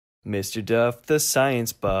Mr. Duph, the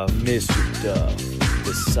science buff. Mr. Duph,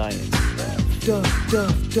 the science buff. Duph,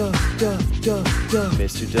 Duph, Duph, Duph, Duph, Duph.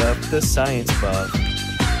 Mr. Duph, the science buff.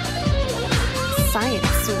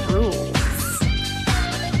 Science rules.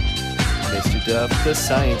 Mr. Duph, the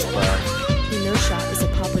science buff. Inertia is a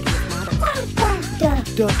property of matter.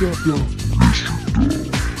 Duph, Duph, Duph.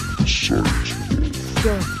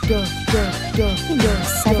 Duph, Duph, Duph, Duph, Duph.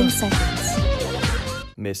 7 seconds.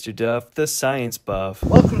 Mr. Duph, the science buff.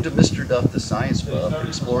 Welcome to Mr. Duph, the Science Buff, who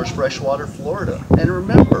explores freshwater Florida. And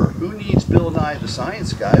remember, who needs Bill Nye, the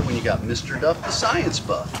Science Guy, when you got Mr. Duph, the Science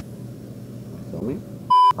Buff? Filming?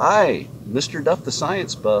 Hi, Mr. Duph, the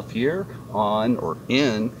Science Buff here on or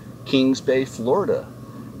in Kings Bay, Florida.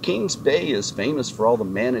 Kings Bay is famous for all the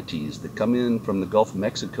manatees that come in from the Gulf of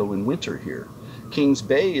Mexico in winter here. Kings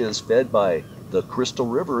Bay is fed by the Crystal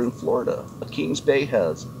River in Florida. Kings Bay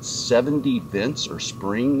has 70 vents or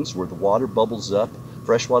springs where the water bubbles up,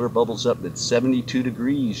 fresh water bubbles up at 72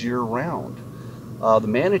 degrees year round. The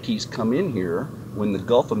manatees come in here when the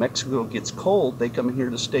Gulf of Mexico gets cold. They come in here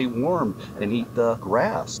to stay warm and eat the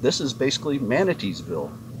grass. This is basically Manateesville.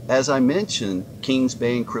 As I mentioned, Kings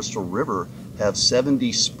Bay and Crystal River have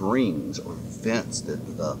 70 springs or vents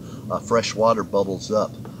that fresh water bubbles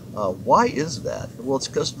up. Why is that? Well, it's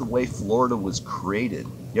because of the way Florida was created.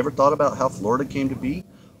 You ever thought about how Florida came to be?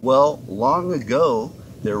 Well, long ago,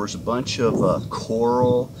 there was a bunch of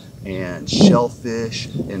coral and shellfish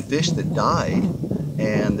and fish that died,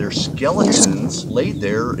 and their skeletons laid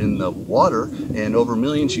there in the water, and over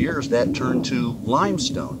millions of years that turned to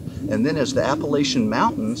limestone. And then as the Appalachian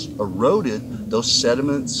Mountains eroded, those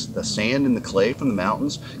sediments, the sand and the clay from the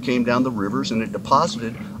mountains, came down the rivers and it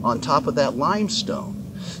deposited on top of that limestone.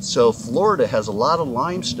 So Florida has a lot of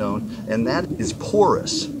limestone, and that is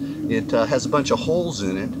porous. It has a bunch of holes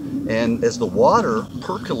in it, and as the water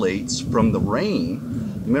percolates from the rain,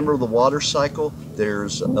 remember the water cycle?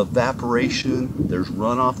 There's evaporation, there's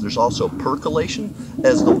runoff, there's also percolation.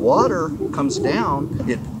 As the water comes down,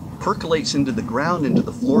 it percolates into the ground, into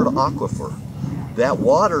the Florida aquifer. That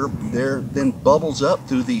water there then bubbles up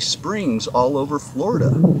through these springs all over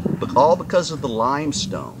Florida, but all because of the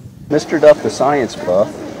limestone. Mr. Duph, the Science Buff,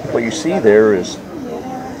 what you see there is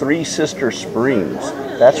 3 sister springs.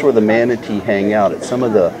 That's where the manatee hang out at some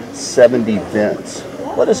of the 70 vents.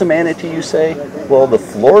 What is a manatee, you say? Well, the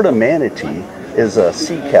Florida manatee is a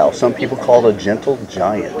sea cow. Some people call it a gentle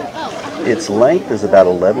giant. Its length is about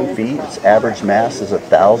 11 feet. Its average mass is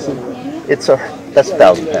 1,000. That's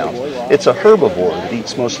 1,000 pounds. It's a herbivore that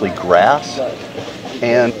eats mostly grass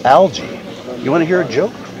and algae. You want to hear a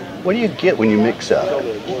joke? What do you get when you mix a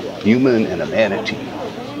human and a manatee?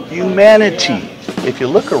 Humanity. If you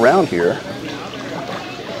look around here,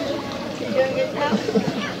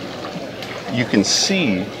 you can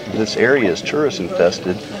see this area is tourist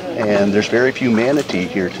infested, and there's very few manatee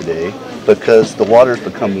here today because the water's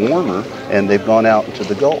become warmer and they've gone out into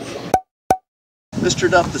the Gulf.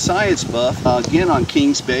 Mr. Duph, the Science Buff, again on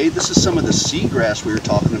Kings Bay. This is some of the seagrass we were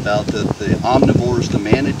talking about that the omnivores, the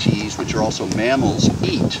manatees, which are also mammals,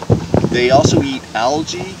 eat. They also eat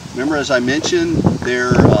algae. Remember, as I mentioned,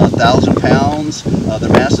 they're 1,000 pounds. Their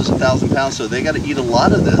mass is 1,000 pounds, so they got to eat a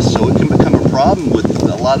lot of this. So it can become a problem with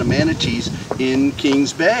a lot of manatees in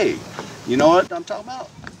Kings Bay. You know what I'm talking about?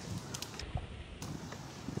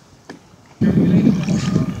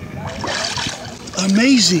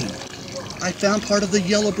 Amazing! I found part of the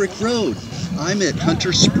Yellow Brick Road. I'm at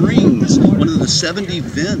Hunter Springs, one of the 70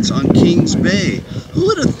 vents on Kings Bay. Who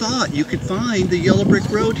would have thought you could find the Yellow Brick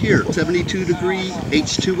Road here? 72 degree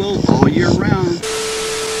H2O all year round.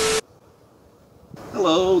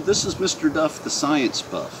 Hello, this is Mr. Duph, the Science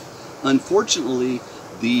Buff. Unfortunately,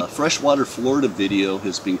 the Freshwater Florida video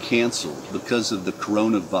has been canceled because of the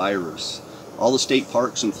coronavirus. All the state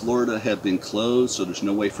parks in Florida have been closed, so there's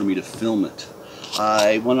no way for me to film it.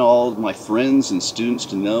 I want all of my friends and students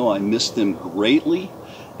to know I miss them greatly,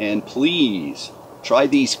 and please try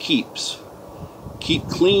these keeps. Keep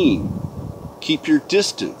clean, keep your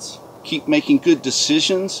distance, keep making good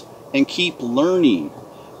decisions, and keep learning.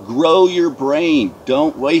 Grow your brain,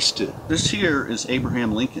 don't waste it. This here is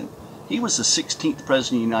Abraham Lincoln. He was the 16th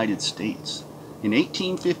President of the United States. In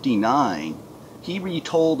 1859, he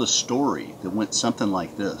retold a story that went something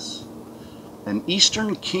like this. An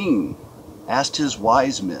Eastern king asked his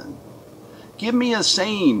wise men, "Give me a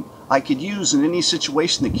saying I could use in any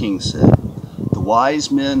situation," the king said. The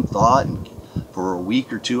wise men thought for a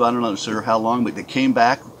week or two, I don't know sure how long, but they came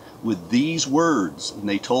back with these words, and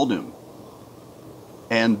they told him,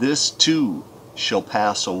 "And this too shall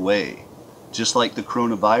pass away," just like the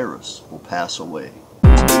coronavirus will pass away.